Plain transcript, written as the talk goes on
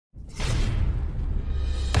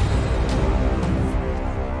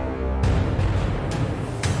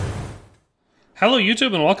Hello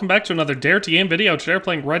YouTube and welcome back to another Dare to Game video. Today we're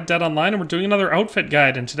playing Red Dead Online and we're doing another outfit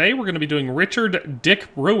guide, and today we're going to be doing Richard Dick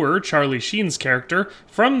Brewer, Charlie Sheen's character,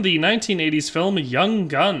 from the 1980s film Young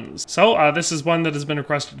Guns. So this is one that has been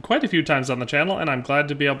requested quite a few times on the channel and I'm glad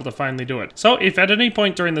to be able to finally do it. So if at any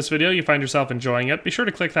point during this video you find yourself enjoying it, be sure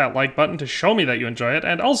to click that like button to show me that you enjoy it,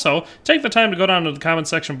 and also take the time to go down to the comment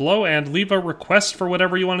section below and leave a request for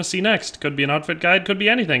whatever you want to see next. Could be an outfit guide, could be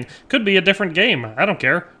anything, could be a different game, I don't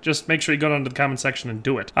care. Just make sure you go down to the comment section and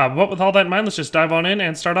do it. But with all that in mind, let's just dive on in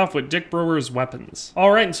and start off with Dick Brewer's weapons.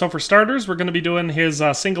 Alright, and so for starters, we're going to be doing his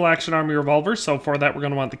single action army revolver. So for that, we're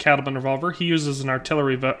going to want the Cattleman revolver. He uses an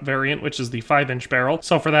artillery variant, which is the 5-inch barrel.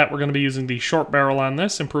 So for that, we're going to be using the short barrel on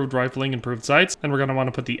this, improved rifling, improved sights. And we're going to want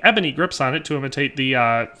to put the ebony grips on it to imitate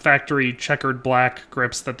the factory checkered black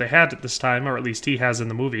grips that they had at this time, or at least he has in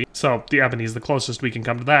the movie. So the ebony is the closest we can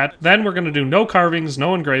come to that. Then we're going to do no carvings,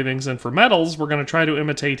 no engravings, and for metals, we're going to try to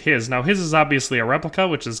imitate his. Now his is obviously a replica,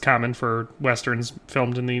 which is common for westerns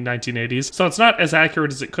filmed in the 1980s. So it's not as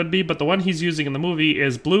accurate as it could be, but the one he's using in the movie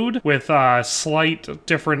is blued with a slight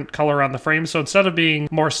different color on the frame. So instead of being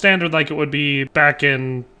more standard like it would be back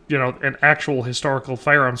in, you know, an actual historical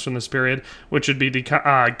firearms from this period, which would be the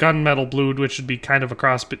gunmetal blued, which would be kind of a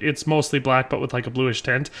cross, but it's mostly black, but with like a bluish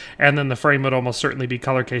tint. And then the frame would almost certainly be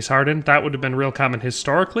color case hardened. That would have been real common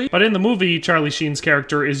historically. But in the movie, Charlie Sheen's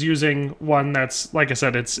character is using one that's, like I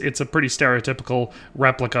said, it's a pretty stereotypical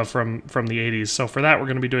replica from the 80s. So for that, we're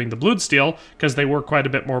going to be doing the blued steel, because they were quite a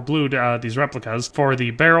bit more blued, these replicas, for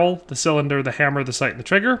the barrel, the cylinder, the hammer, the sight, and the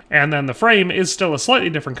trigger. And then the frame is still a slightly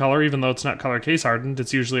different color, even though it's not color case hardened.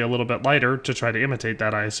 It's usually a little bit lighter to try to imitate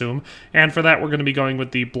that, I assume. And for that, we're going to be going with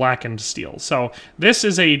the blackened steel. So this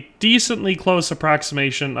is a decently close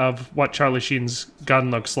approximation of what Charlie Sheen's gun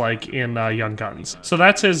looks like in Young Guns. So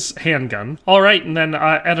that's his handgun. All right, and then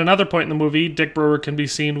at another point in the movie, Dick Brewer can be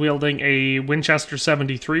seen wielding a Winchester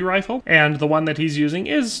 73 rifle, and the one that he's using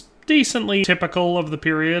is decently typical of the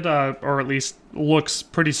period, or at least looks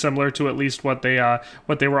pretty similar to at least what they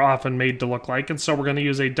were often made to look like. And so we're going to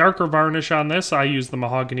use a darker varnish on this. I use the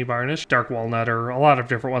mahogany varnish. Dark walnut, or a lot of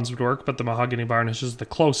different ones would work, but the mahogany varnish is the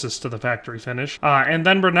closest to the factory finish. And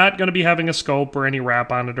then we're not going to be having a scope or any wrap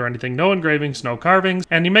on it or anything. No engravings, no carvings.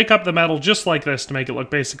 And you make up the metal just like this to make it look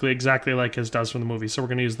basically exactly like his does from the movie. So we're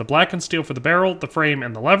going to use the blackened steel for the barrel, the frame,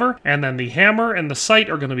 and the lever. And then the hammer and the sight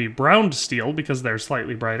are going to be browned steel because they're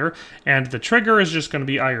slightly brighter. And the trigger is just going to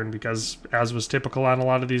be iron because, as was typical on a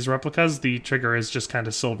lot of these replicas, the trigger is just kind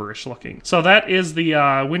of silverish looking. So that is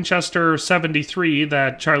the Winchester 73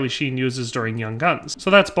 that Charlie Sheen uses during Young Guns.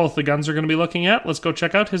 So that's both the guns we're going to be looking at. Let's go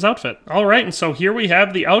check out his outfit. All right, and so here we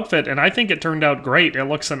have the outfit, and I think it turned out great. It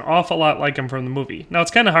looks an awful lot like him from the movie. Now,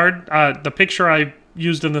 it's kind of hard. The picture I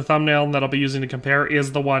used in the thumbnail and that I'll be using to compare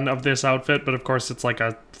is the one of this outfit, but of course it's like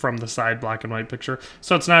a from the side black and white picture,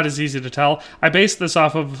 so it's not as easy to tell. I based this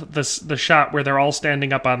off of the shot where they're all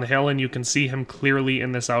standing up on the hill and you can see him clearly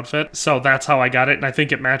in this outfit, so that's how I got it, and I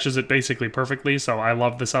think it matches it basically perfectly, so I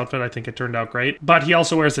love this outfit. I think it turned out great. But he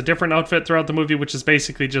also wears a different outfit throughout the movie, which is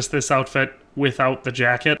basically just this outfit without the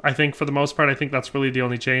jacket. I think for the most part, I think that's really the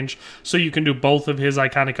only change. So you can do both of his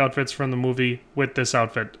iconic outfits from the movie with this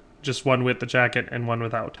outfit. Just one with the jacket and one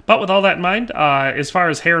without. But with all that in mind, as far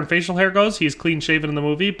as hair and facial hair goes, he's clean shaven in the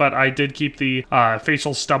movie, but I did keep the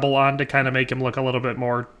facial stubble on to kind of make him look a little bit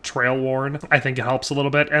more trail worn. I think it helps a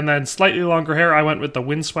little bit. And then slightly longer hair, I went with the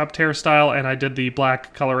windswept hairstyle, and I did the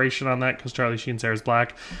black coloration on that because Charlie Sheen's hair is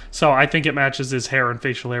black. So I think it matches his hair and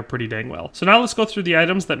facial hair pretty dang well. So now let's go through the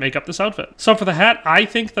items that make up this outfit. So for the hat, I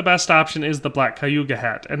think the best option is the black cayuga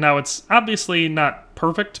hat. And now it's obviously not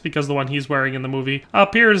perfect because the one he's wearing in the movie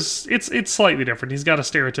appears, it's slightly different. He's got a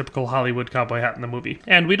stereotypical Hollywood cowboy hat in the movie,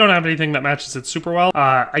 and we don't have anything that matches it super well.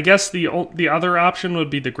 I guess the other option would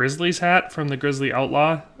be the Grizzlies hat from the Grizzly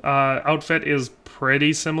Outlaw outfit is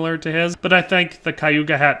pretty similar to his, but I think the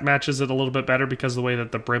Cayuga hat matches it a little bit better because of the way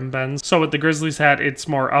that the brim bends. So with the Grizzlies hat, it's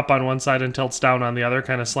more up on one side and tilts down on the other,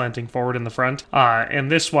 kind of slanting forward in the front. And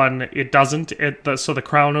this one, it doesn't. So the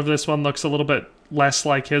crown of this one looks a little bit less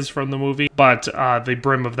like his from the movie, but the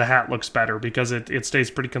brim of the hat looks better because it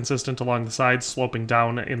stays pretty consistent along the sides, sloping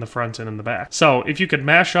down in the front and in the back. So if you could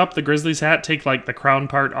mash up the Grizzlies hat, take like the crown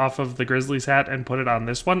part off of the Grizzlies hat and put it on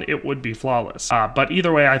this one, it would be flawless. But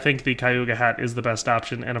either way, I think the Cayuga hat is the best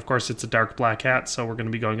option, and of course it's a dark black hat, so we're going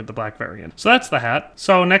to be going with the black variant. So that's the hat.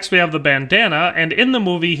 So next we have the bandana, and in the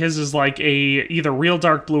movie his is like a either real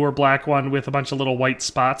dark blue or black one with a bunch of little white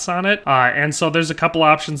spots on it, and so there's a couple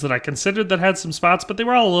options that I considered that had some spots, but they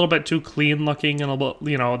were all a little bit too clean looking and a little,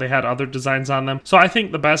 you know, they had other designs on them. So I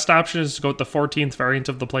think the best option is to go with the 14th variant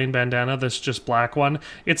of the plain bandana, this just black one.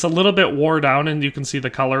 It's a little bit wore down and you can see the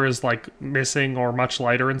color is like missing or much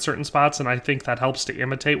lighter in certain spots, and I think that helps to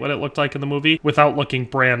imitate what it looked like in the movie without looking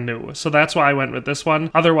brand new. So that's why I went with this one.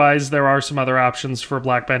 Otherwise, there are some other options for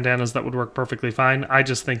black bandanas that would work perfectly fine. I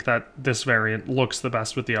just think that this variant looks the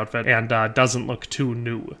best with the outfit and doesn't look too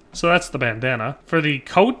new. So that's the bandana. For the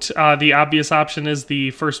coat, the obvious option is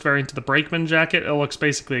the first variant of the brakeman jacket. It looks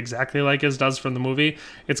basically exactly like his does from the movie.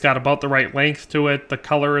 It's got about the right length to it. The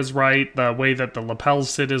color is right. The way that the lapels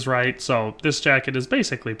sit is right. So this jacket is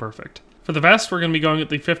basically perfect. For the vest, we're going to be going with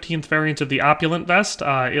the 15th variant of the opulent vest.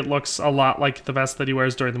 It looks a lot like the vest that he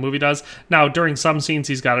wears during the movie does. Now, during some scenes,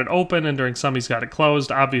 he's got it open, and during some, he's got it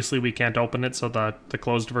closed. Obviously, we can't open it, so the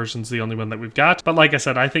closed version's the only one that we've got. But like I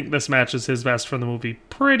said, I think this matches his vest from the movie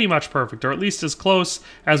pretty much perfect, or at least as close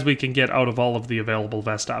as we can get out of all of the available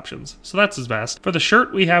vest options. So that's his vest. For the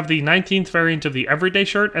shirt, we have the 19th variant of the everyday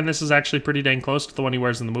shirt, and this is actually pretty dang close to the one he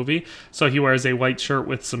wears in the movie. So he wears a white shirt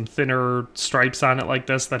with some thinner stripes on it like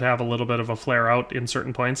this that have a little bit of a flare out in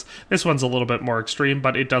certain points. This one's a little bit more extreme,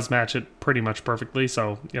 but it does match it pretty much perfectly,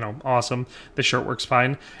 so, you know, awesome. The shirt works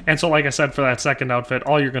fine. And so, like I said, for that second outfit,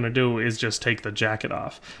 all you're going to do is just take the jacket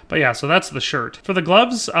off. But yeah, so that's the shirt. For the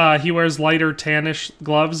gloves, he wears lighter tannish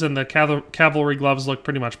gloves, and the cavalry gloves look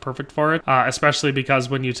pretty much perfect for it, especially because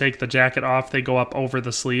when you take the jacket off, they go up over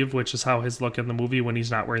the sleeve, which is how his look in the movie when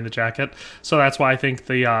he's not wearing the jacket. So that's why I think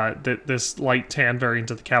this light tan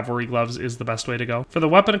variant of the cavalry gloves is the best way to go. For the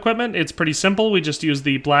weapon equipment, it's pretty simple. We just use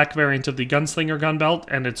the black variant of the gunslinger gun belt,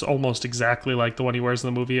 and it's almost exactly like the one he wears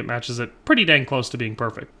in the movie. It matches it pretty dang close to being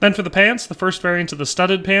perfect. Then for the pants, the first variant of the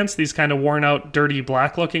studded pants, these kind of worn out, dirty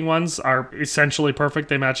black looking ones, are essentially perfect.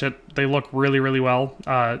 They match it. They look really, really well,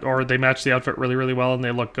 or they match the outfit really, really well, and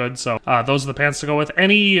they look good. So those are the pants to go with.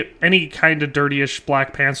 Any kind of dirtyish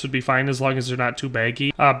black pants would be fine as long as they're not too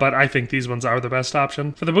baggy, but I think these ones are the best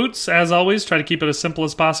option. For the boots, as always, try to keep it as simple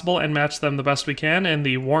as possible and match them the best we can, and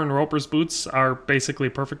the Warren Roper's boots are basically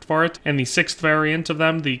perfect for it. And the 6th variant of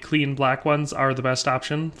them, the clean black ones, are the best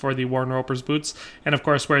option for the Warren Roper's boots, and of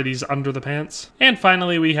course wear these under the pants. And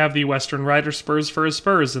finally, we have the Western Rider spurs for his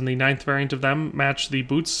spurs, and the 9th variant of them match the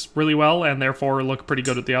boots really well and therefore look pretty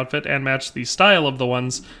good with the outfit and match the style of the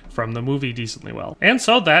ones from the movie decently well. And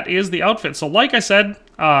so that is the outfit. So like I said,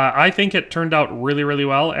 I think it turned out really, really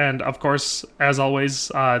well, and of course, as always,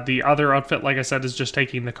 the other outfit, like I said, is just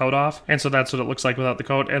taking the coat off, and so that's what it looks like without the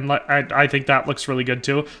coat, and I think that looks really good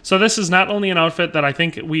too. So this is not only an outfit that I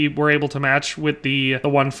think we were able to match with the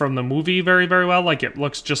one from the movie very, very well, like it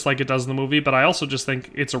looks just like it does in the movie, but I also just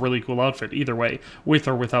think it's a really cool outfit either way, with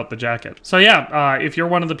or without the jacket. So yeah, if you're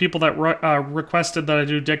one of the people that requested that I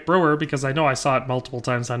do Dick Brewer, because I know I saw it multiple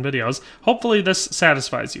times on videos, hopefully this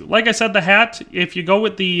satisfies you. Like I said, the hat, if you go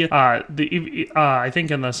with I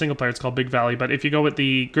think in the single player it's called Big Valley, but if you go with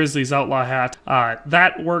the Grizzlies Outlaw hat,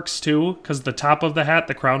 that works too, because the top of the hat,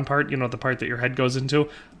 the crown part, you know, the part that your head goes into,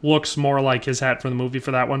 looks more like his hat from the movie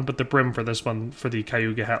for that one, but the brim for this one, for the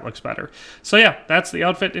Cayuga hat, looks better. So yeah, that's the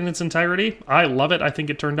outfit in its entirety. I love it. I think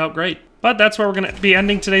it turned out great. But that's where we're going to be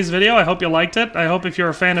ending today's video. I hope you liked it. I hope if you're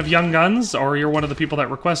a fan of Young Guns, or you're one of the people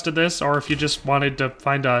that requested this, or if you just wanted to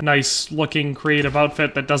find a nice looking creative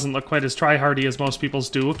outfit that doesn't look quite as try-hardy as most people's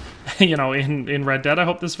do, you know, in Red Dead, I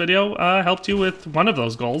hope this video helped you with one of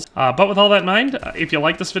those goals. But with all that in mind, if you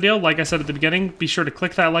like this video, like I said at the beginning, be sure to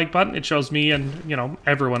click that like button. It shows me and, you know,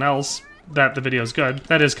 everyone else that the video is good.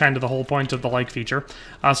 That is kind of the whole point of the like feature.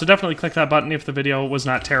 So definitely click that button if the video was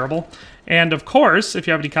not terrible. And of course, if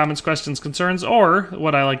you have any comments, questions, concerns, or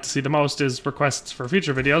what I like to see the most is requests for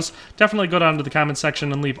future videos, definitely go down to the comments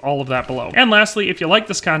section and leave all of that below. And lastly, if you like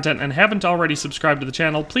this content and haven't already subscribed to the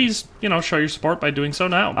channel, please, you know, show your support by doing so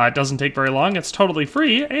now. It doesn't take very long, it's totally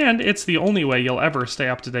free, and it's the only way you'll ever stay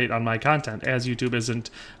up to date on my content, as YouTube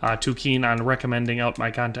isn't too keen on recommending out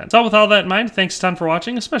my content. So with all that in mind, thanks a ton for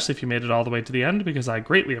watching, especially if you made it all the way to the end, because I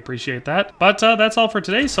greatly appreciate that. But that's all for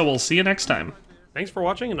today, so we'll see you next time. Thanks for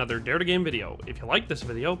watching another Dare to Game video. If you liked this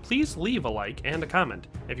video, please leave a like and a comment.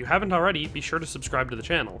 If you haven't already, be sure to subscribe to the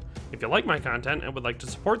channel. If you like my content and would like to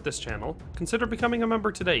support this channel, consider becoming a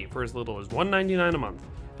member today for as little as $1.99 a month.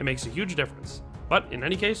 It makes a huge difference. But in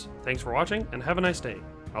any case, thanks for watching and have a nice day.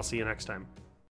 I'll see you next time.